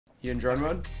You in drone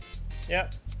mode?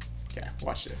 Yep. Okay,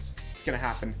 watch this. It's gonna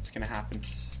happen. It's gonna happen.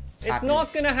 It's happening.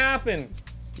 not gonna happen.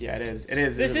 Yeah, it is. It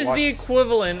is. This is the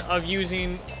equivalent of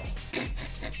using...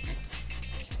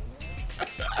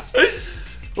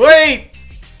 Wait!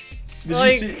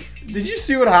 Like... Did you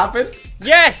see what happened?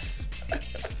 Yes!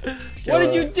 What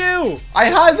did you do? I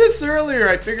had this earlier.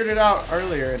 I figured it out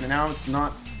earlier, and now it's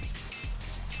not.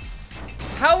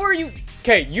 How are you...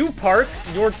 Okay, you park.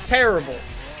 You're terrible.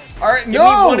 All right, Give me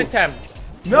one attempt.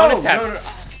 No, one attempt. no.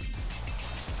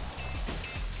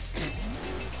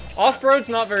 Off-road's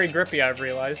not very grippy, I've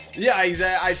realized. Yeah,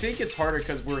 exactly. I think it's harder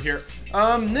because we're here.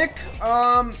 Nick,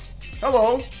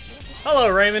 hello. Hello,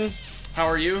 Raymond. How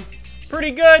are you?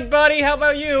 Pretty good, buddy. How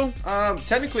about you?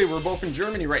 Technically, we're both in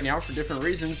Germany right now for different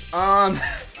reasons.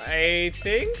 I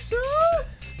think so?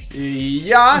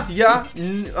 Yeah,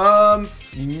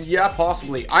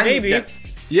 possibly. Maybe.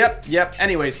 Yep.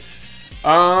 Anyways,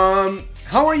 how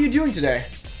are you doing today?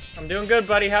 I'm doing good,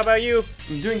 buddy. How about you?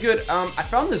 I'm doing good. I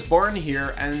found this barn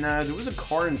here, and there was a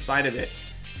car inside of it.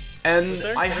 And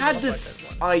I had this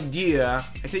idea.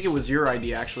 I think it was your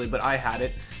idea, actually, but I had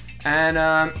it. And,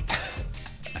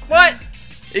 What?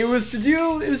 It was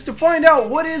to find out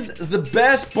what is the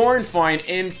best barn find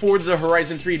in Forza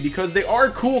Horizon 3, because they are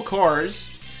cool cars.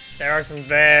 There are some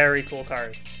very cool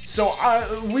cars. So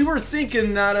we were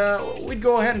thinking that we'd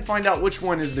go ahead and find out which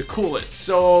one is the coolest.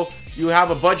 So you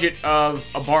have a budget of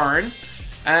a barn,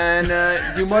 and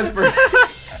you must bring...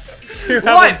 You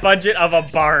have a budget of a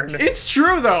barn. It's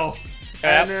true though. Yep,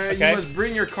 And okay. you must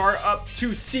bring your car up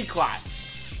to C class.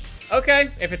 Okay,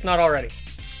 if it's not already.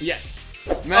 Yes.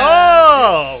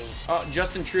 Oh! Oh,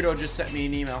 Justin Trudeau just sent me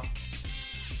an email.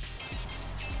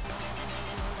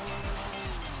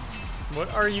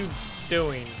 What are you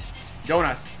doing?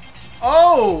 Donuts.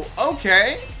 Oh,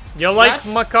 okay. You like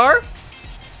my car?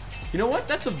 You know what?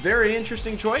 That's a very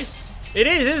interesting choice. It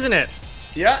is, isn't it?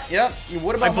 Yeah.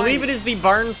 What about I believe it is the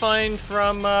barn find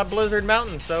from Blizzard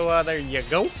Mountain, so there you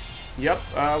go. Yep.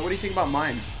 What do you think about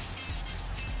mine?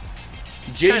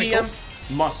 JDM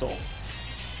muscle.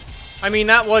 I mean,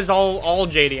 that was all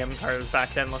JDM cars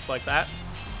back then looked like that.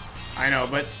 I know,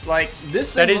 but like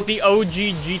this That thing is the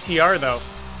OG GTR though.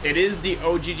 It is the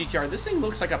OG GTR. This thing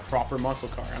looks like a proper muscle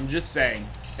car. I'm just saying.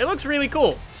 It looks really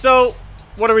cool. So,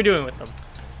 what are we doing with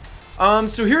them?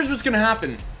 So here's what's gonna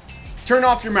happen. Turn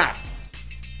off your map.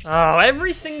 Oh,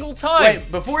 every single time.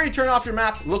 Wait, before you turn off your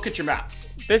map, look at your map.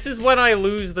 This is when I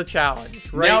lose the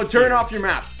challenge, right? Now turn here. off your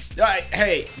map.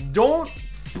 Hey, don't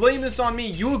blame this on me.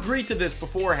 You agreed to this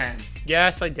beforehand.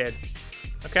 Yes, I did.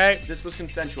 Okay. This was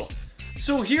consensual.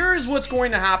 So here's what's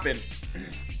going to happen.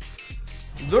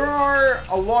 There are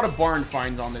a lot of barn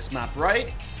finds on this map,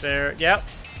 right? Yep.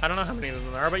 I don't know how many of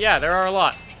them there are, but yeah, there are a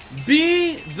lot.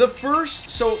 Be the first.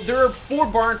 So there are 4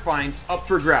 barn finds up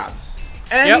for grabs.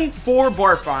 Any 4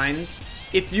 barn finds,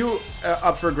 if you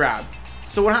up for grab.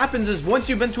 So what happens is once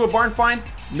you've been to a barn find,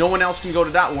 no one else can go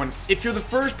to that one. If you're the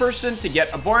first person to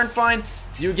get a barn find,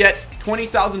 you get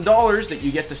 $20,000 that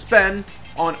you get to spend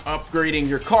on upgrading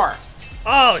your car.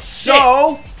 Oh,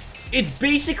 so it's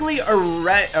basically a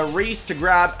race to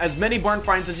grab as many barn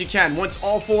finds as you can. Once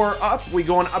all 4 are up, we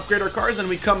go and upgrade our cars, and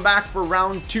we come back for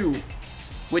round 2,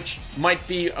 which might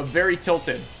be a very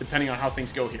tilted, depending on how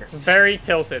things go here. Very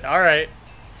tilted. All right.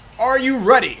 Are you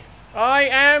ready? I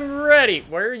am ready.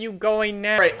 Where are you going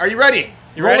now? All right, are you ready?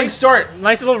 You Rolling ready? start.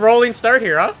 Nice little rolling start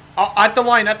here, huh? At the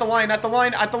line, at the line, at the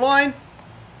line, at the line.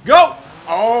 Go!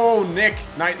 Oh, Nick.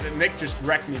 Nick just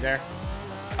wrecked me there.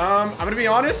 I'm gonna be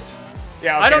honest.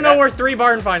 Yeah, okay, I don't know where 3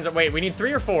 barn finds are. Wait, we need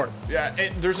 3 or 4? Yeah,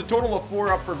 there's a total of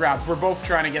 4 up for grabs. We're both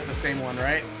trying to get the same one,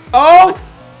 right? Oh!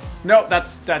 No,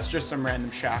 that's just some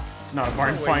random shack. It's not a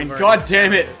barn find. God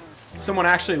damn it. Someone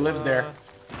actually lives there.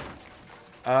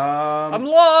 I'm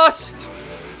lost!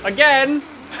 Again!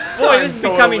 Boy, this is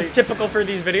becoming typical for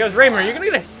these videos. Raymer, are you gonna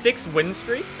get a 6-win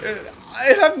streak?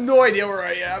 I have no idea where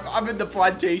I am. I'm in the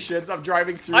plantations. I'm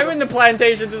driving through I'm in the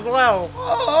plantations as well.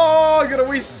 Oh, I'm gonna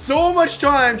waste so much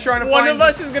time trying to find... One of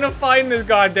us is gonna find this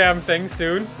goddamn thing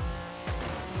soon.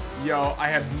 Yo, I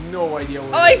have no idea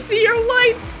where I see your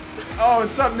lights! Oh,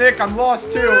 what's up, Nick? I'm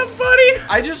lost, too. Yeah, buddy!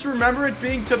 I just remember it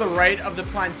being to the right of the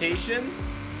plantation.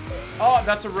 Oh,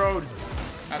 that's a road.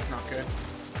 That's not good.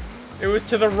 It was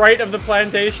to the right of the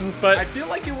plantations, but... I feel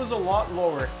like it was a lot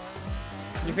lower.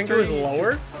 You think it was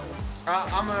lower?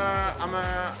 I'm gonna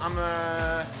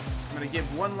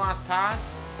give one last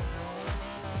pass.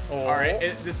 Oh.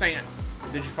 Alright, this ain't it.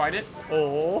 Did you find it?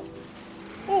 Oh.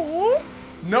 Oh.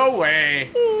 No way.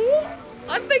 Oh.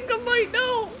 I think I might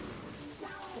know.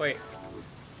 Wait.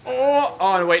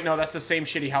 Oh, wait, no, that's the same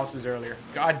shitty house as earlier.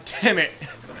 God damn it.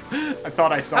 I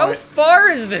thought I saw How it. far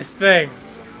is this thing?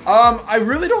 I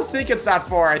really don't think it's that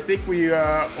far. I think we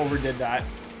overdid that.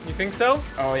 You think so?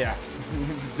 Oh yeah,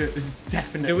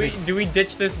 definitely. Do we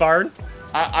ditch this barn?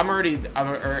 I've already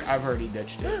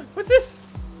ditched it. What's this?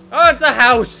 Oh, it's a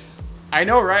house. I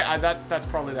know, right? That's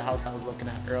probably the house I was looking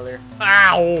at earlier.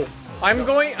 Ow!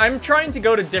 I'm trying to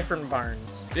go to different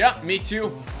barns. Yeah, me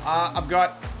too. I've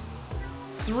got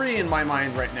 3 in my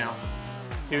mind right now.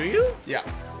 Do you? Yeah.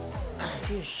 I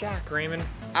see a shack, Raymond.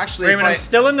 Actually, Raymond, I'm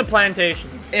still in the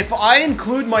plantations. If I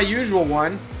include my usual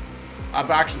one,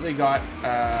 I've actually got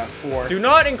 4. Do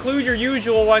not include your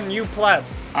usual one, you pleb.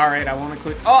 All right, I won't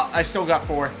include. Oh, I still got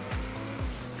 4.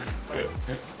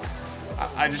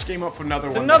 I just came up with another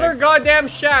one. It's another goddamn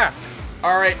shack.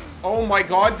 All right. Oh my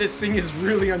God, this thing is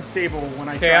really unstable when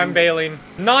I. Okay, I'm bailing.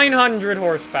 900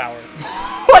 horsepower.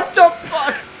 What the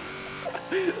fuck?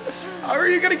 How are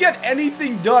you gonna get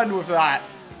anything done with that?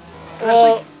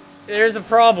 Well, there's a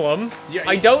problem. Yeah,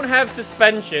 I don't have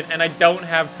suspension and I don't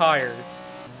have tires.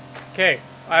 Okay,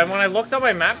 when I looked on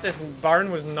my map, this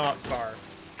barn was not far.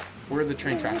 Where are the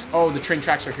train tracks? Oh, the train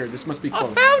tracks are here. This must be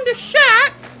close. I found a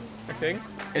shack. I think.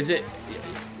 Is it?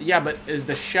 Yeah, but is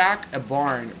the shack a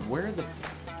barn? Where the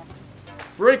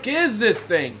frick is this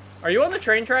thing? Are you on the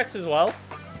train tracks as well?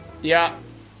 Yeah,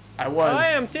 I was. I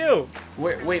am too.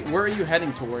 Wait, where are you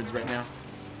heading towards right now?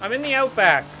 I'm in the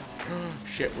outback.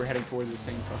 Shit, we're heading towards the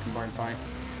same fucking barn find.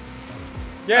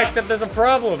 Yeah, except there's a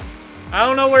problem. I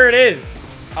don't know where it is.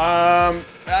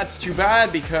 That's too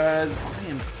bad because I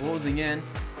am closing in.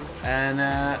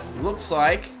 And, looks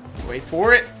like, wait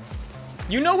for it.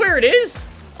 You know where it is?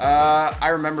 I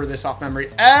remember this off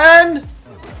memory. And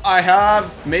I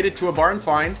have made it to a barn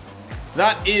find.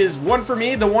 That is one for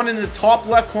me. The one in the top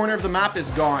left corner of the map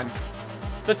is gone.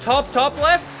 The top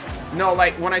left? No,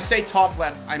 like, when I say top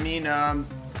left, I mean,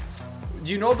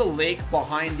 do you know the lake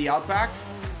behind the outback?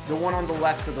 The one on the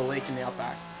left of the lake in the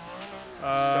outback.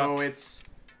 So it's,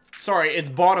 sorry, it's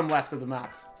bottom left of the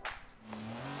map.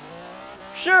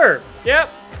 Sure. Yep.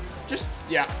 Just,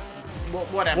 yeah. Well,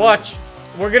 whatever. Watch.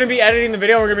 We're going to be editing the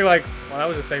video and we're going to be like, well, that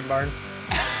was the same barn.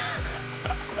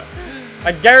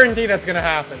 I guarantee that's going to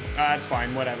happen. That's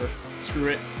fine. Whatever. Screw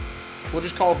it. We'll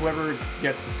just call whoever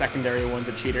gets the secondary ones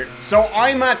a cheater. So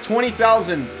I'm at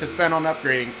 20,000 to spend on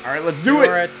upgrading. All right, let's do it.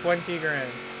 We're at 20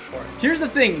 grand. Here's the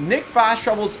thing. Nick fast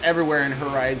travels everywhere in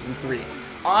Horizon 3.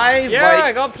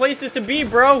 I got places to be,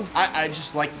 bro. I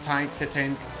just like the time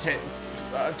to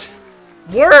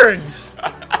words.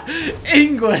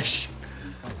 English.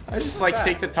 I just like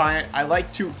take the time. I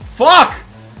like to fuck.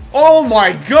 Oh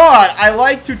my God! I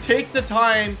like to take the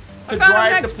time to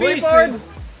drive to places.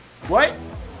 What?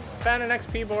 Found an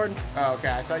XP board. Oh,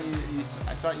 okay. I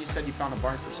thought you said you found a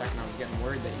barn for a second. I was getting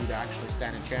worried that you'd actually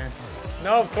stand a chance.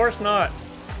 No, of course not.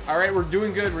 All right, we're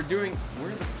doing good. We're doing.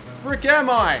 Where the frick am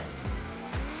I?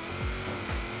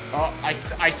 Oh,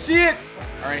 I see it.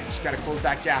 All right, just gotta close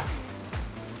that gap.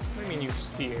 What do you mean you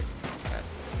see it?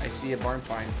 I see a barn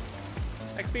find.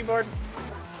 XP board.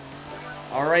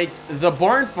 All right, the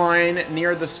barn find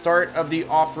near the start of the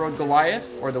off-road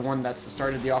Goliath, or the one that's the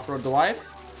start of the off-road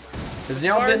Goliath, has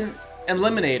now been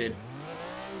eliminated.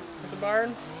 There's a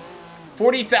barn.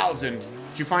 40,000. Did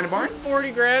you find a barn?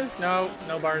 40 grand. No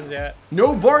barns yet.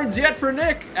 No barns yet for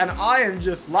Nick, and I am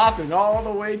just laughing all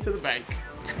the way to the bank.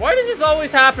 Why does this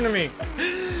always happen to me?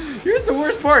 Here's the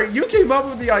worst part. You came up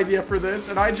with the idea for this,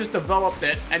 and I just developed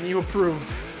it, and you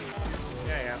approved.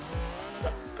 Yeah.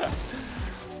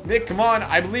 Nick, come on.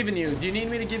 I believe in you. Do you need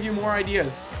me to give you more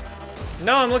ideas?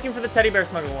 No, I'm looking for the teddy bear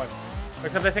smuggle one.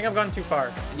 Except I think I've gone too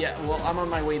far. Yeah, well, I'm on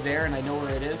my way there, and I know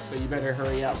where it is, so you better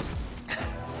hurry up.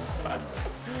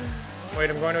 Wait,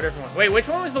 I'm going to a different one. Wait, which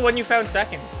one was the one you found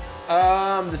second?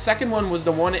 The second one was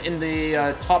the one in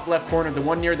the top left corner, the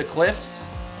one near the cliffs.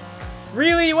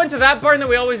 Really? You went to that barn that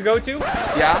we always go to?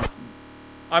 Yeah.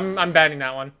 I'm banning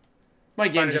that one. My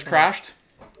game just crashed.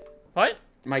 What?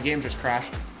 My game just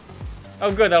crashed.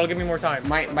 Oh, good. That'll give me more time.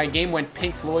 My game went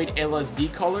Pink Floyd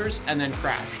LSD colors and then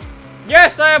crashed.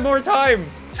 Yes, I have more time.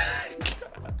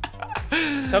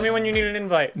 Tell me when you need an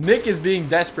invite. Nick is being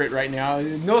desperate right now.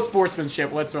 No sportsmanship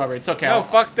whatsoever. It's okay. No,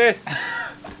 fuck this.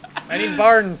 I need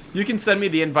barns. You can send me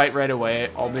the invite right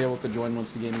away. I'll be able to join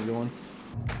once the game is going.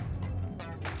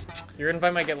 Your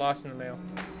invite might get lost in the mail.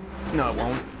 No, it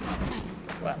won't.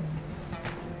 Well.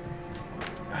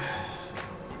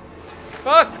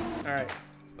 Fuck! Alright.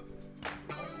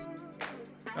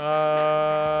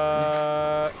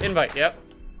 Invite, yep.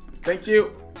 Thank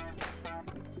you.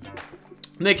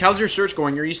 Nick, how's your search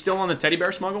going? Are you still on the teddy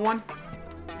bear smuggle one?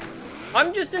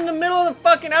 I'm just in the middle of the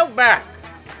fucking outback.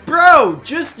 Bro,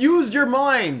 just use your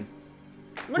mind.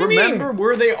 What do you mean? Remember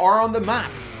where they are on the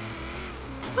map.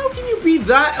 How can you be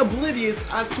that oblivious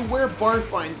as to where barn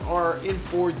finds are in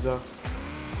Forza?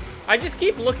 I just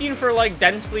keep looking for like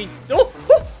densely. Oh!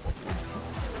 Oh!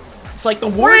 It's like the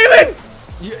word. Raven!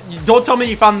 You don't tell me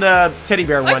you found the teddy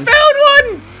bear one. I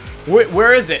found one!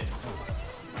 Where is it?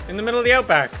 In the middle of the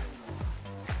outback.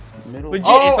 Middle. Legit,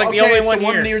 Oh, it's like okay, the only it's one the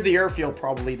here. one near the airfield,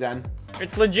 probably then.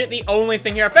 It's legit the only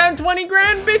thing here. I found 20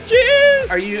 grand,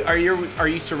 bitches! Are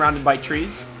you surrounded by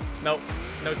trees? Nope,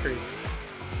 no trees.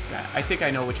 Yeah, I think I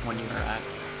know which one you're at.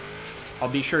 I'll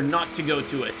be sure not to go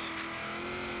to it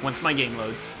once my game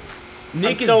loads.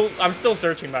 Nick I'm still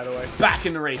searching, by the way. Back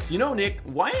in the race. You know, Nick,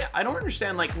 why I don't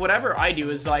understand, like, whatever I do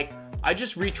is, like, I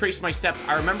just retrace my steps.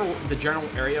 I remember the general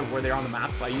area of where they're on the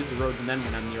map, so I use the roads, and then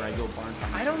when I'm near, I go barn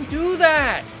finds. I don't do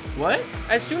that. What?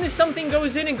 As soon as something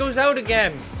goes in, it goes out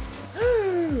again.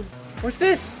 What's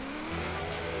this?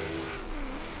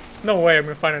 No way, I'm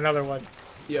gonna find another one.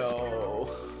 Yo.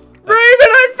 Raven,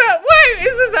 I found. Wait,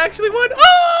 is this actually one?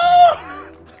 Oh!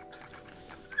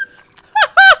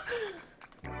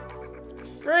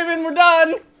 Raven, we're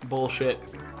done. Bullshit.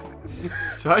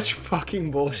 Such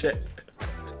fucking bullshit.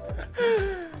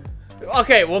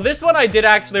 Okay, well, this one I did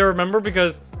actually remember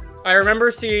because I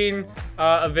remember seeing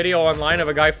a video online of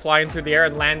a guy flying through the air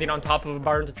and landing on top of a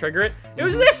barn to trigger it. It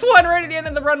was this one right at the end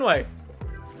of the runway.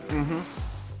 Mm-hmm.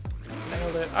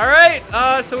 Nailed it. All right,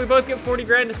 so we both get 40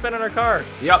 grand to spend on our car.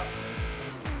 Yep.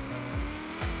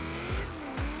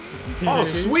 Oh,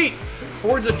 sweet.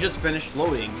 Forza just finished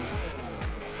loading.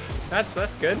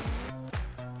 That's good.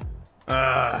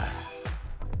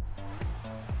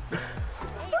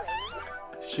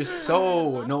 It's just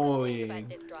so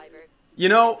annoying. You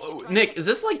know, Nick, is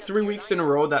this like 3 weeks in a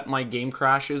row that my game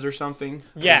crashes or something?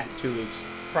 Yes. Or is it 2 weeks?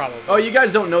 Probably. Oh, you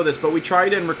guys don't know this, but we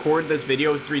tried and recorded this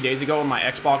video 3 days ago, and my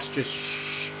Xbox just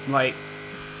like.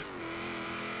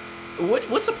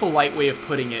 What's a polite way of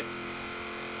putting it?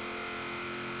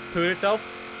 Pooed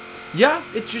itself? Yeah,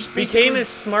 it just became as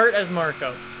smart as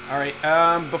Marco. All right.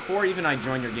 Before even I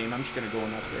join your game, I'm just gonna go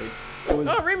and upgrade.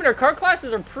 Oh, Raymond, our car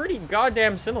classes are pretty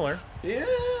goddamn similar. Yeah.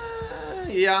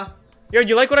 Yeah. Yo, do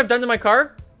you like what I've done to my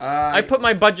car? I put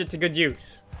my budget to good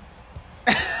use.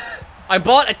 I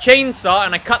bought a chainsaw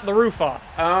and I cut the roof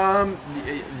off.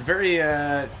 It's very,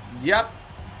 yep.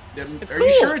 It's Are cool.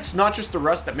 you sure it's not just the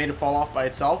rust that made it fall off by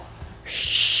itself?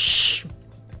 Shh.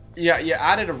 Yeah, you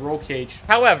added a roll cage.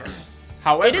 However,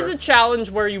 it is a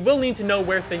challenge where you will need to know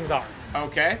where things are.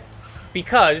 Okay.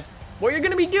 Because what you're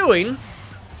going to be doing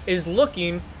is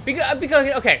looking...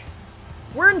 Because, okay,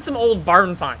 we're in some old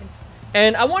barn finds.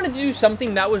 And I wanted to do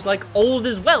something that was, like, old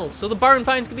as well. So the barn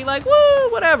finds could be like, whoa,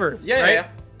 whatever. Yeah, right? yeah.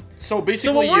 So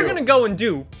basically, so what we're going to go and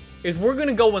do is we're going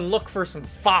to go and look for some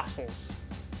fossils.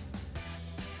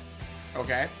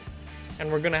 Okay.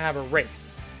 And we're going to have a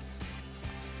race.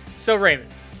 So, Raymond.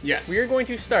 Yes. We are going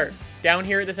to start down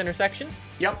here at this intersection.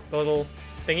 Yep. The little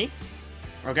thingy.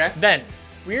 Okay. Then,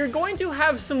 we are going to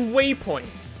have some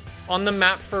waypoints on the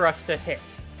map for us to hit.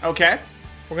 Okay.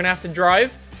 We're going to have to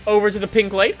drive over to the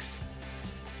Pink Lakes.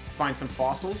 Find some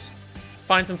fossils.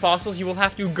 Find some fossils. You will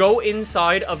have to go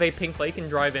inside of a pink lake and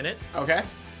drive in it. Okay.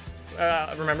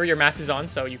 Remember, your map is on,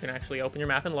 so you can actually open your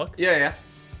map and look. Yeah, yeah.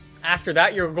 After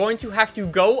that, you're going to have to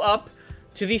go up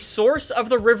to the source of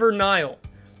the River Nile.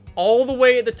 All the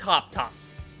way at the top.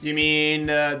 You mean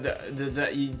yeah,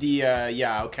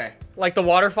 okay. Like the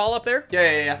waterfall up there? Yeah,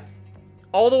 yeah, yeah.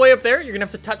 All the way up there, you're going to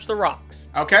have to touch the rocks.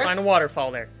 Okay. Find a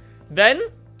waterfall there. Then,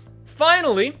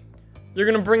 finally, you're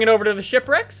going to bring it over to the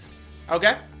shipwrecks.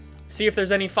 Okay. See if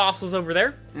there's any fossils over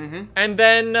there. Mm-hmm. And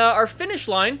then our finish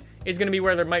line is going to be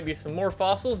where there might be some more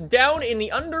fossils down in the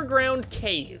underground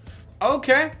cave.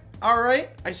 Okay. All right.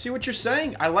 I see what you're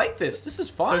saying. I like this. This is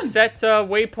fun. So set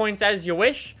waypoints as you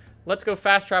wish. Let's go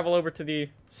fast travel over to the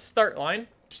start line.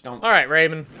 Just don't. All right,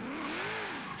 Raymond.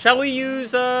 Shall we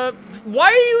use, why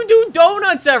do you do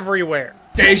donuts everywhere?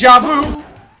 Deja vu!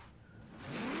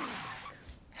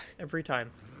 Every time.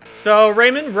 So,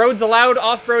 Raymond, roads allowed,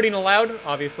 off-roading allowed,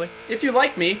 obviously. If you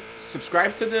like me,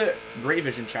 subscribe to the Gray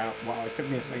Vision channel. Wow, it took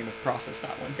me a second to process that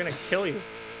one. I'm gonna kill you.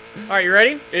 All right, you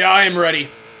ready? Yeah, I am ready.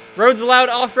 Roads allowed,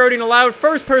 off-roading allowed.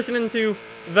 First person into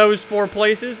those 4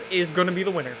 places is gonna be the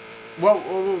winner.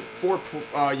 Well,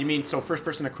 you mean so first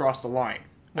person to cross the line?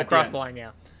 We'll cross the line,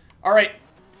 yeah. All right.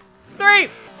 3,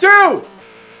 2,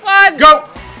 1, go!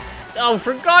 Oh,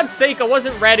 for God's sake, I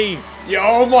wasn't ready.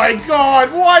 Oh my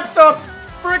God! What the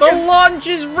frick? The launch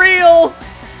is real.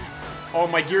 Oh,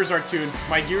 my gears aren't tuned.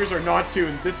 My gears are not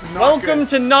tuned. This is not Welcome good.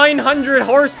 to 900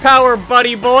 horsepower,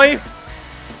 buddy boy.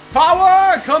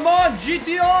 Power! Come on,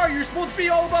 GTR! You're supposed to be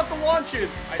all about the launches.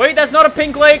 Wait, that's not a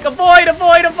pink lake. Avoid,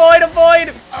 avoid, avoid,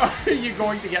 avoid. Are you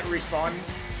going to get respawned?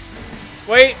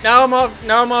 Wait, now I'm off.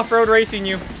 Now I'm off-road racing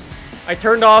you. I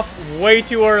turned off way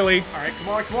too early. All right, come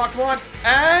on, come on, come on.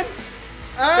 And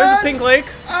there's a pink lake.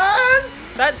 And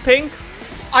that's pink.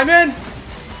 I'm in.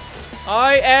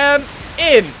 I am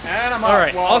in. And I'm out. All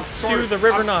right, well, off to the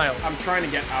River Nile. I'm trying to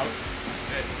get out.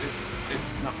 It's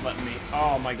not letting me.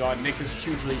 Oh my God, Nick is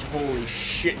hugely. Holy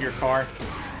shit, your car.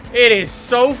 It is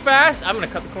so fast. I'm gonna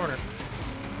cut the corner.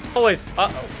 Always.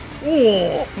 Uh-oh.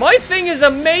 Ooh, my thing is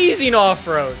amazing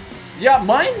off-road. Yeah,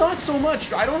 mine not so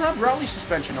much. I don't have rally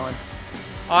suspension on.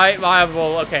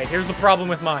 Well, okay, here's the problem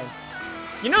with mine.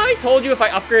 You know I told you if I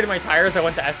upgraded my tires, I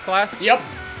went to S-Class? Yep.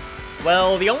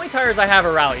 Well, the only tires I have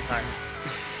are rally tires.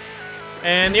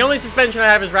 And the only suspension I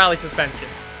have is rally suspension.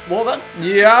 Well,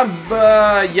 yeah,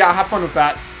 have fun with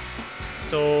that.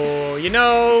 So, you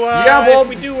know, yeah, well, if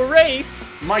we do a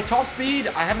race... My top speed,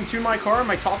 I haven't tuned my car.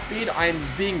 My top speed, I'm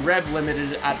being rev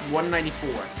limited at 194.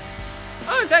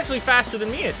 Oh, it's actually faster than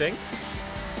me, I think.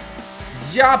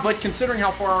 Yeah, but considering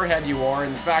how far ahead you are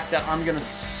and the fact that I'm gonna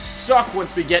suck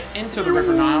once we get into the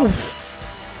River Nile. What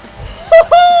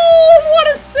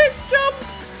a sick jump!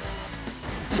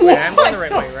 Wait, I'm going the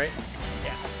right way, right?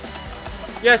 Yeah.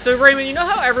 Yeah, so Raymond, you know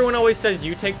how everyone always says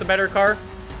you take the better car?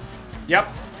 Yep.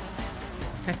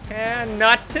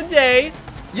 Not today.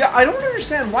 Yeah, I don't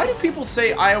understand. Why do people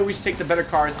say I always take the better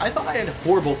cars? I thought I had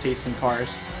horrible taste in cars.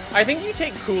 I think you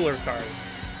take cooler cars.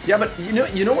 Yeah, but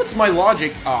you know what's my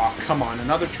logic? Oh, come on,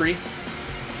 another tree.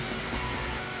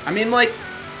 I mean, like,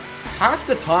 half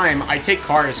the time I take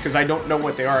cars because I don't know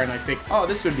what they are and I think, oh,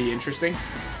 this would be interesting.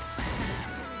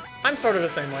 I'm sort of the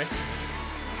same way.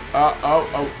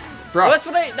 Bro. Well,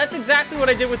 that's exactly what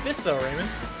I did with this though, Raymond.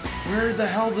 Where the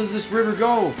hell does this river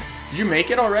go? Did you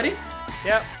make it already?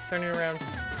 Yep, turning around.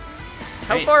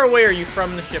 How far away are you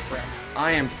from the shipwrecks?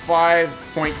 I am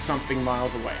 5-point-something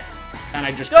miles away. And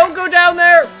I just... Don't go down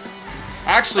there!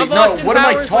 Actually, no, what am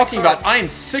I talking about? I am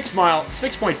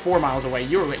 6.4 miles away.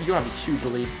 You have a huge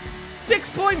lead.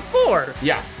 6.4?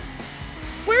 Yeah.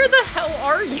 Where the hell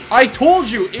are you? I told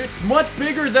you, it's much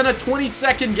bigger than a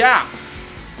 20-second gap.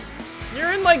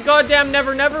 You're in, like, goddamn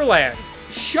Never Never Land.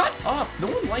 Shut up. No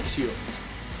one likes you.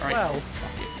 All right. Well.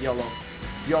 Fuck it. YOLO.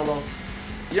 YOLO.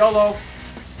 YOLO.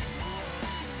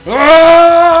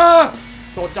 Ah!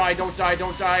 Don't die, don't die,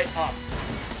 don't die. Up.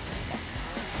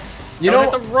 You don't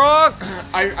know, hit the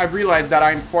rocks. I've realized that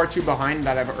I'm far too behind,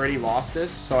 that I've already lost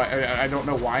this, so I don't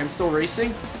know why I'm still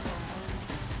racing.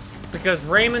 Because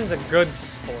Raymond's a good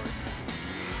sport.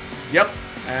 Yep.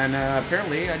 And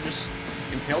apparently I just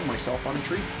impaled myself on a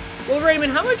tree. Well,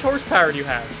 Raymond, how much horsepower do you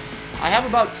have? I have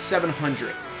about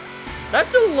 700.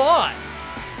 That's a lot.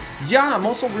 Yeah, I'm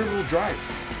also rear-wheel drive.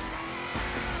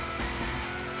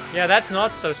 Yeah, that's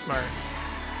not so smart.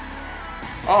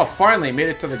 Oh, finally made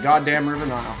it to the goddamn River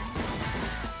Nile.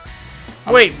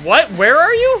 Wait, what? Where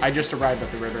are you? I just arrived at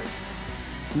the river.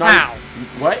 How?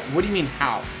 What? What do you mean,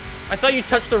 how? I thought you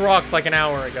touched the rocks like an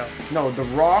hour ago. No, the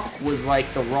rock was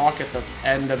like the rock at the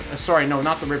end of... sorry, no,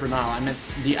 not the River Nile. I meant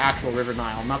the actual River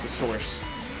Nile, not the source.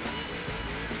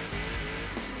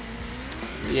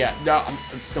 Yeah, no,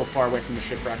 I'm still far away from the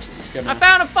shipwrecks. This is gonna... I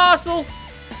found a fossil!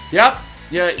 Yep.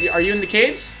 Yeah, are you in the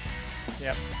caves?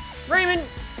 Yep. Raymond,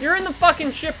 you're in the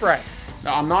fucking shipwrecks.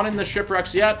 No, I'm not in the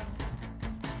shipwrecks yet.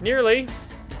 Nearly.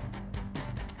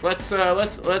 Let's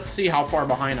see how far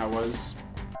behind I was.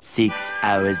 6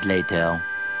 hours later.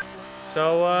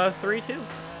 So, 3-2.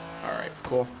 Alright,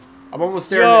 cool. I'm almost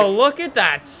there. Yo, look at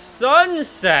that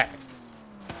sunset!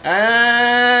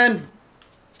 And...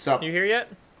 what's up? You here yet?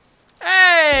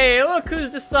 Hey, look who's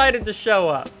decided to show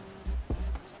up.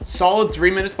 Solid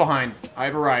 3 minutes behind.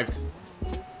 I've arrived.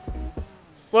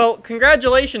 Well,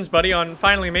 congratulations, buddy, on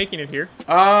finally making it here.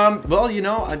 Well, you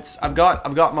know, I've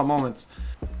got my moments.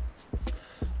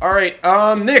 All right,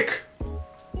 Nick.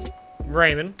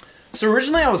 Raymond. So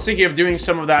originally I was thinking of doing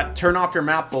some of that turn off your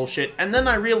map bullshit, and then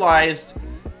I realized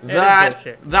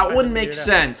that wouldn't make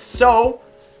sense. So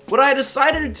what I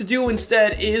decided to do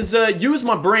instead is use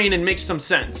my brain and make some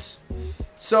sense.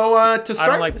 So to start,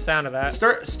 I don't like the sound of that.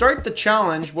 Start the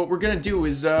challenge. What we're gonna do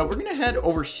is we're gonna head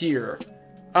over here.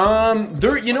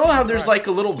 You know how there's like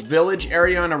a little village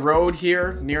area on a road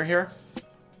here, near here?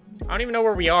 I don't even know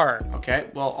where we are. Okay,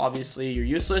 well, obviously you're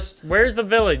useless. Where's the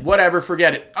village? Whatever,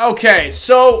 forget it. Okay,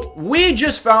 so we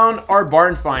just found our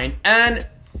barn find, and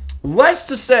let's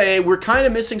to say we're kind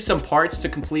of missing some parts to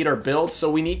complete our build, so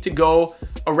we need to go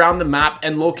around the map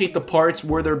and locate the parts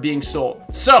where they're being sold.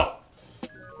 So,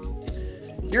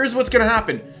 here's what's gonna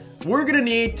happen. we're gonna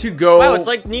need to go... Wow, it's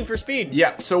like Need for Speed.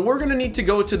 Yeah, so we're gonna need to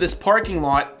go to this parking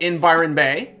lot in Byron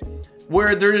Bay,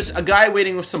 where there's a guy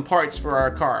waiting with some parts for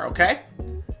our car, okay?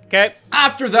 Okay.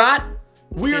 After that,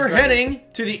 we are heading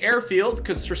to the airfield,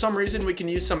 because for some reason we can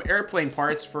use some airplane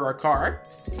parts for our car.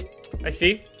 I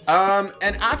see.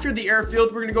 And after the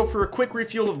airfield, we're gonna go for a quick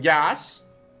refuel of gas.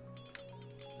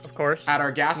 Of course. At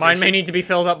our gas Mine station. may need to be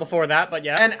filled up before that, but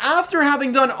yeah. And after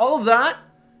having done all of that,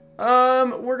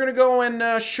 we're gonna go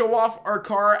and show off our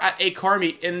car at a car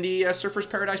meet in the Surfers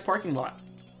Paradise parking lot.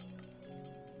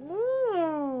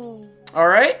 Ooh. All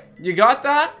right, you got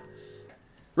that?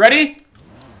 Ready?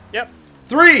 Yep.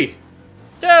 3,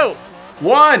 2.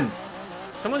 1.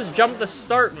 Someone's jumped the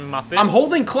start, Muppet. I'm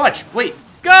holding clutch. Wait.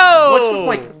 Go! What's with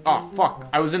my... Oh, fuck.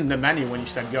 I was in the menu when you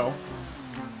said go.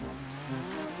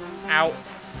 Ow.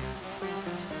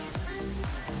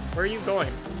 Where are you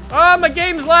going? Oh, my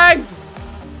game's lagged!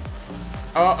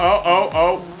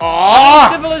 Oh!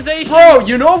 Civilization! Bro,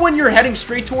 you know when you're heading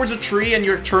straight towards a tree and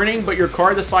you're turning, but your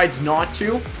car decides not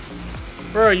to?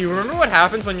 Bro, you remember what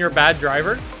happens when you're a bad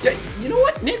driver? Yeah, you know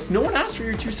what, Nick? No one asked for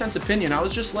your 2 cents opinion. I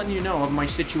was just letting you know of my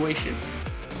situation.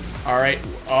 All right.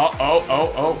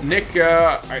 Nick,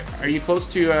 are you close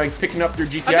to picking up your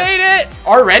GPS? I made it!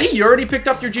 Already? You already picked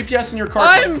up your GPS in your car?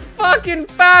 I'm fucking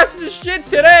fast as shit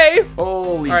today!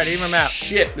 Holy Alright, I need my map.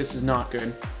 Shit, this is not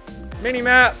good.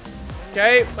 Mini-map.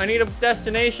 Okay, I need a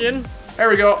destination. There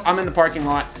we go. I'm in the parking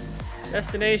lot.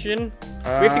 Destination. We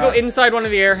have to go inside one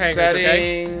of the air hangars,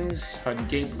 settings,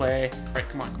 okay? gameplay. Alright,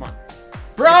 come on.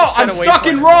 Bro, I'm stuck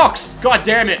in rocks! God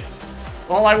damn it.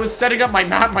 While I was setting up my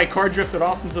map, my car drifted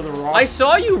off into the rocks. I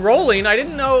saw you rolling. I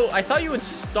didn't know. I thought you would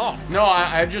stop. No,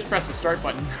 I just pressed the start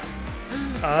button.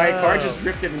 My car just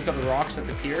drifted into the rocks at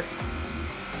the pier.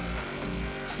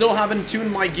 Still haven't tuned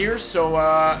my gears, so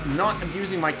not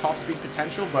abusing my top speed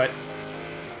potential, but...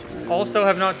 Also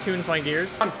have not tuned my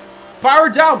gears. Power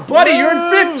down, buddy! You're in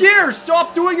Whoa. 5th gear!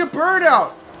 Stop doing a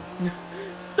burnout!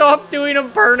 Stop doing a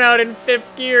burnout in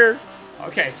 5th gear.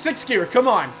 Okay, 6th gear, come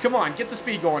on, get the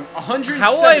speed going. 170.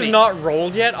 How I have not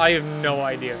rolled yet, I have no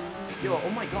idea. Yo, oh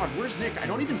my god, where's Nick? I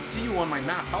don't even see you on my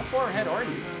map. How far ahead are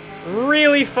you?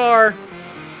 Really far.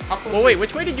 How close Well, wait,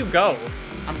 which way did you go?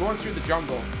 I'm going through the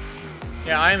jungle.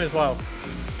 Yeah, I am as well.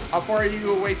 How far are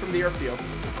you away from the airfield?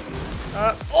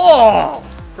 Oh!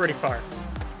 Pretty far.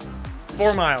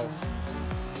 4 miles.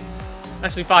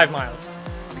 Actually, 5 miles.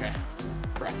 Okay.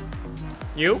 Right.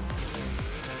 You?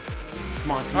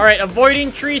 Come on. All right,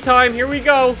 avoiding tree time. Here we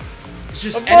go. It's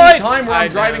just Avoid! any time where I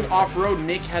I'm driving know. off-road,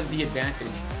 Nick has the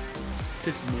advantage.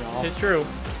 Pisses me off. It's true.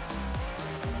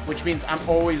 Which means I'm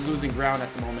always losing ground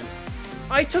at the moment.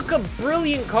 I took a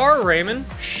brilliant car, Raymond.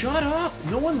 Shut up!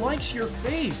 No one likes your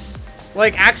face.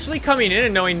 Like, actually coming in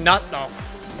and knowing You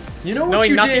know what knowing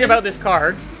you nothing did? about this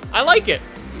car. I like it.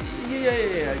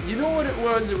 Yeah. You know what it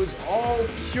was? It was all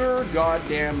pure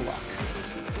goddamn luck.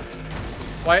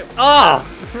 Why? Ah!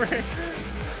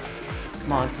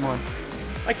 Come on.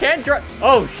 I can't drive.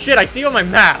 Oh, shit. I see you on my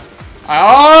map.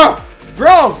 Ah!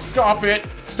 Bro, stop it.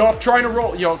 Stop trying to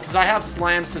roll. Yo, because I have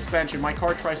slammed suspension. My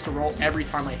car tries to roll every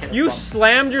time I hit a You bump.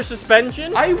 slammed your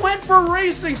suspension? I went for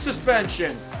racing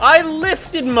suspension. I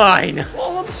lifted mine.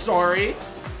 Well, I'm sorry.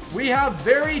 We have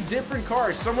very different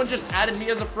cars. Someone just added me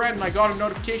as a friend and I got a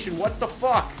notification. What the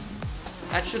fuck?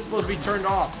 That shit's supposed to be turned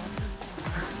off.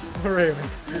 Raymond,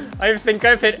 I think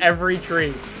I've hit every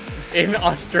tree in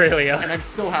Australia. And I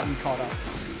still haven't caught up.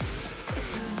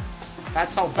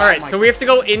 That's how bad Alright, so we have to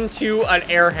go into an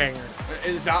air hangar.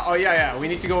 Is that... Oh, yeah. We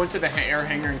need to go into the air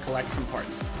hangar and collect some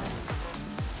parts.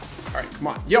 Alright, come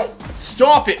on. Yo,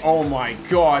 stop it! Oh my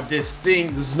god, this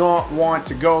thing does not want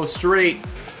to go straight.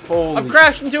 Holy... I've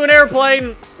crashed into an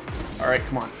airplane. Alright,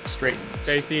 come on. Straight.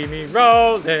 They see me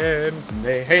rolling. They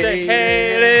They hate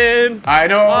hating. I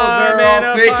know I'm they're in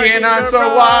all a thinking parking I'm so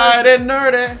garage. wide and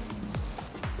nerdy.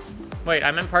 Wait,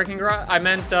 I meant parking garage? I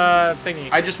meant,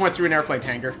 thingy. I just went through an airplane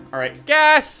hangar. Alright.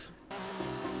 Gas!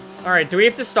 Alright, do we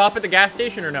have to stop at the gas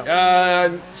station or no?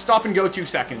 Stop and go 2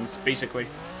 seconds, basically.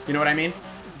 You know what I mean?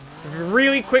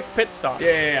 Really quick pit stop.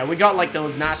 Yeah. We got, like,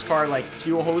 those NASCAR, like,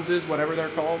 fuel hoses, whatever they're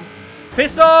called.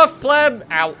 Piss off, pleb!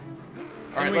 Ow.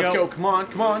 Alright, let's go. Come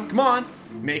on.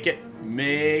 Make it.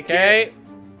 Okay.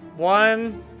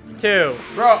 1, 2.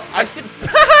 Bro, I've seen.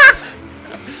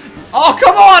 Oh,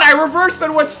 come on! I reversed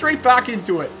and went straight back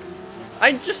into it.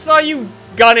 I just saw you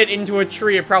gun it into a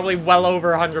tree at probably well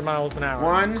over 100 miles an hour.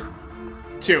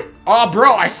 1, 2. Oh,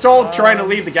 bro, I stalled trying to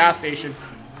leave the gas station.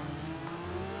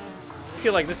 I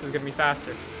feel like this is gonna be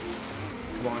faster.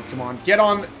 Come on. Get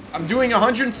on. I'm doing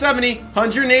 170,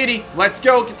 180. Let's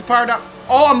go. Get the power down.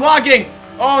 Oh, I'm lagging.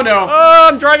 Oh, no. Oh,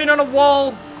 I'm driving on a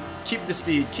wall. Keep the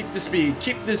speed. Keep the speed.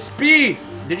 Keep the speed.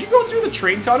 Did you go through the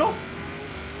train tunnel?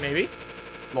 Maybe.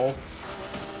 Lol.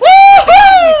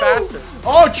 Woohoo! Faster.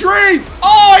 Oh, trees!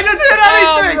 Oh, I didn't hit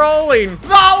anything! Oh, I'm rolling.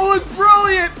 That was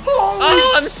brilliant! Holy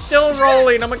Oh, I'm still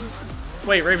rolling. I'm like,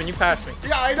 wait, Raymond, you passed me.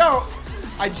 Yeah, I know.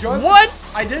 I jumped. What?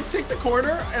 I did take the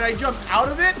corner, and I jumped out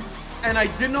of it, and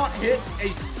I did not hit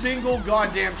a single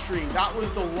goddamn tree. That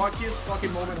was the luckiest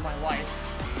fucking moment of my life.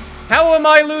 How am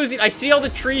I losing? I see all the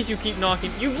trees you keep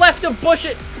knocking. You've left a bush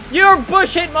hit. Your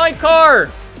bush hit my car.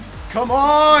 Come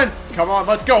on! Come on,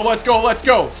 let's go, let's go, let's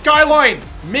go! Skyline!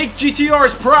 Make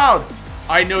GTRs proud!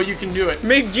 I know you can do it.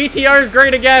 Make GTRs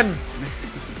great again.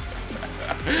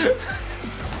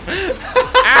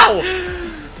 Ow!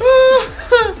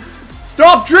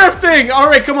 Stop drifting!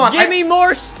 Alright, come on. Give me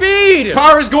more speed!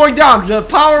 Power is going down. The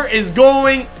power is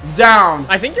going down.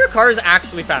 I think your car is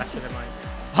actually faster than mine.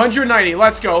 190,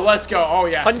 let's go, let's go. Oh,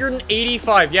 yes.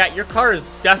 185. Yeah, your car is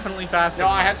definitely faster. No,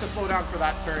 I had to slow down for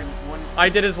that turn. I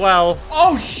did as well.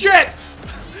 Oh, shit!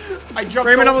 I jumped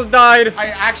Raymond almost died. I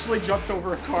actually jumped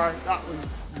over a car. That was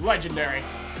legendary.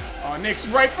 Oh, Nick's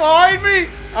right behind me!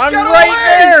 I'm Get right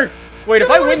away! there! Wait, Get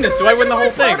if I away, win this, do I win the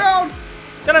whole thing? Down.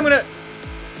 Then I'm gonna,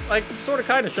 like, sort of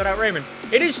kind of shut out Raymond.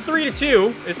 It is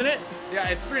 3-2, isn't it? Yeah,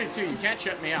 it's 3-2. You can't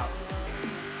shut me out.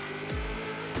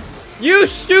 You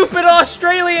stupid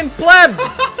Australian pleb!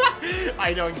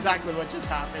 I know exactly what just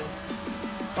happened.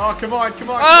 Oh, come on, come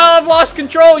on. Oh, I've lost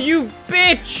control, you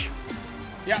bitch!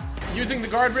 Yeah, using the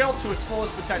guardrail to its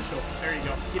fullest potential. There you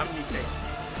go. Keeping you safe.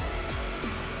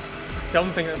 Don't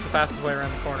think that's the fastest way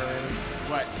around the corner, Raymond.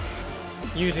 What?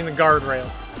 Using the guardrail.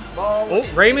 Well, Oh,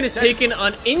 Raymond is taking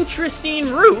an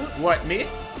interesting route. What, me?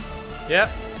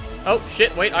 Yep. Oh,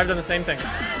 shit, wait, I've done the same thing.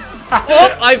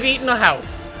 Oh, I've eaten a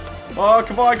house. Oh,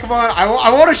 come on, come on. I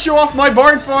want to show off my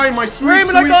barn find, my sweet,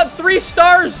 Raymond, I got 3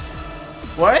 stars!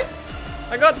 What?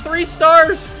 I got 3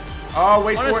 stars! Oh,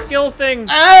 wait on for a skill thing.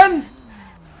 And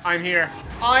I'm here.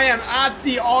 I am at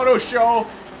the auto show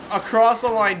across the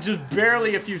line just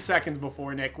barely a few seconds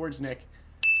before Nick. Where's Nick?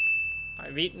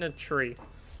 I've eaten a tree.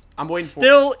 I'm waiting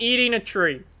Still eating a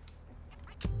tree.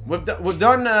 We've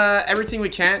done everything we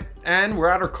can, and we're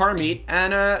at our car meet.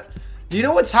 And do you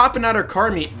know what's happened at our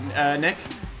car meet, Nick?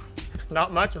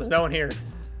 Not much. There's no one here.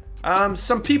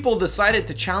 Some people decided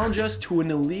to challenge us to an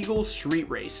illegal street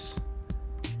race.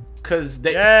 Cause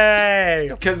they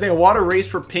want to race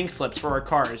for pink slips for our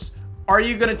cars. Are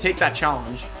you gonna take that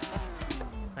challenge?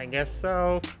 I guess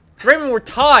so. Raymond, we're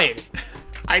tied.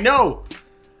 I know.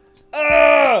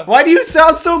 Why do you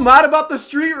sound so mad about the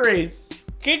street race?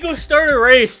 Can't go start a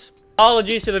race.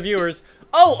 Apologies to the viewers.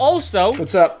 Oh, also,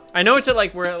 What's up? I know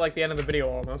we're at like the end of the video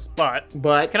almost, but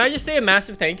can I just say a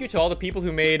massive thank you to all the people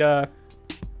who made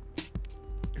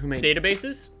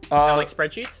databases and like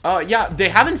spreadsheets? Yeah, they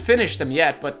haven't finished them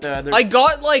yet, but I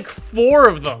got like 4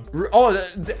 of them. Oh,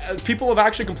 people have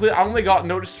actually completed. I only got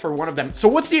notice for one of them. So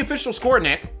what's the official score,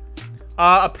 Nick?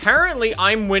 Apparently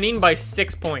I'm winning by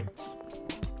 6 points.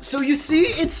 So you see,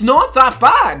 it's not that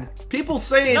bad. People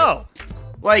say no.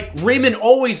 Like, Raymond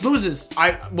always loses.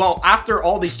 Well, after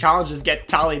all these challenges get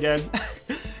tallied in.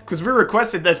 Because we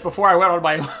requested this before I went on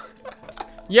my...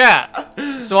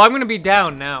 Yeah. So I'm going to be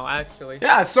down now, actually.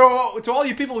 Yeah, so to all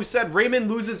you people who said Raymond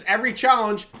loses every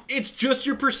challenge, it's just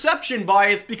your perception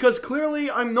bias, because clearly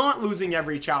I'm not losing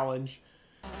every challenge.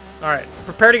 Alright,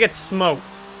 prepare to get smoked.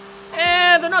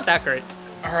 They're not that great.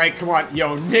 Alright, come on.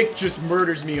 Yo, Nick just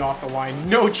murders me off the line.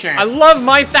 No chance. I love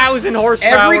my 1,000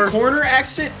 horsepower. Every corner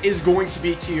exit is going to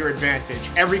be to your advantage.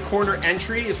 Every corner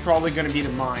entry is probably going to be to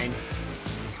mine.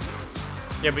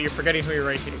 Yeah, but you're forgetting who you're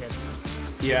racing against.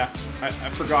 Yeah, I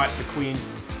forgot the queen.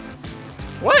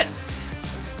 What?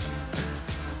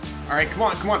 Alright, come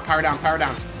on, power down, power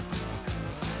down.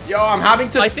 Yo, I'm having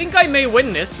to... I think I may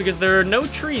win this because there are no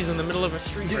trees in the middle of a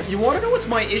street race. You want to know what's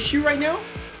my issue right now?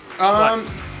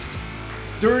 What?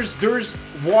 There's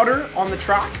water on the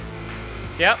track.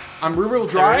 Yep. I'm rear-wheel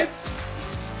drive.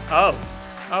 Oh.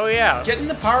 Oh, yeah. Getting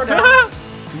the power down.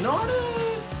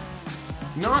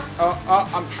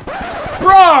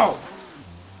 Bro!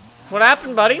 What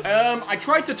happened, buddy? I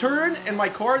tried to turn, and my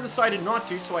car decided not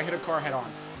to, so I hit a car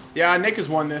head-on. Yeah, Nick has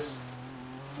won this.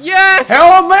 Yes!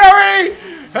 Hail Mary!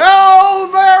 Hail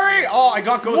Mary! Oh, I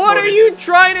got ghost What mode. are you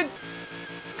trying to...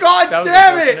 God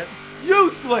damn it!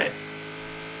 Useless!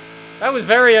 That was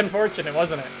very unfortunate,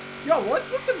 wasn't it? Yo,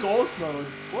 what's with the ghost mode?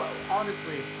 What,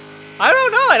 honestly. I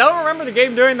don't know. I don't remember the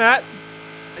game doing that.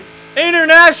 It's...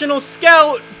 International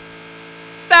Scout!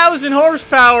 1,000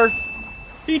 horsepower.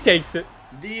 He takes it.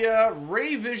 The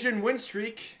Ray Vision win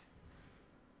streak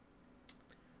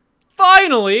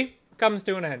finally comes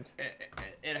to an end.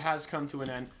 It has come to an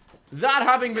end. That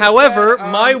having been However, said,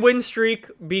 my win streak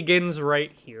begins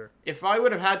right here. if I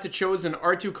would have had to chosen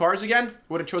R2 cars again,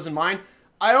 would have chosen mine.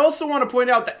 I also want to point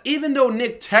out that even though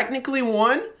Nick technically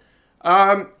won,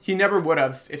 he never would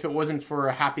have if it wasn't for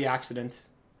a happy accident.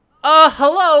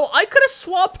 Hello? I could have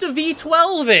swapped a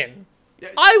V12 in.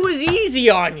 I was easy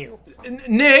on you.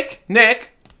 Nick,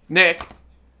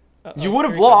 you would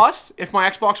have lost if my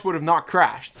Xbox would have not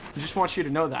crashed. I just want you to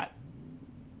know that.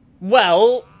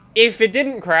 Well, if it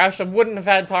didn't crash, I wouldn't have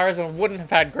had tires and I wouldn't have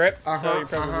had grip. So you're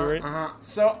probably right.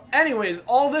 So, anyways,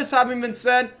 all this having been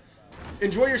said,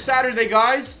 enjoy your Saturday,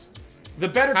 guys. The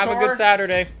better car Have a good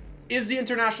Saturday. is the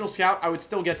International Scout. I would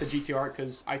still get the GTR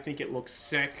because I think it looks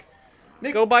sick.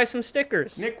 Nick, Go buy some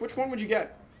stickers. Nick, which one would you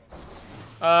get?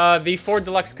 The Ford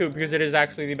Deluxe Coupe, because it is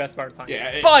actually the best part.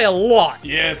 Yeah, By a lot.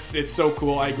 Yes, it's so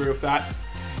cool. I agree with that.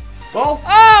 Well, Oh,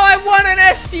 I won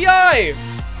an STI.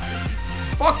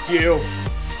 fuck you.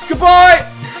 Goodbye.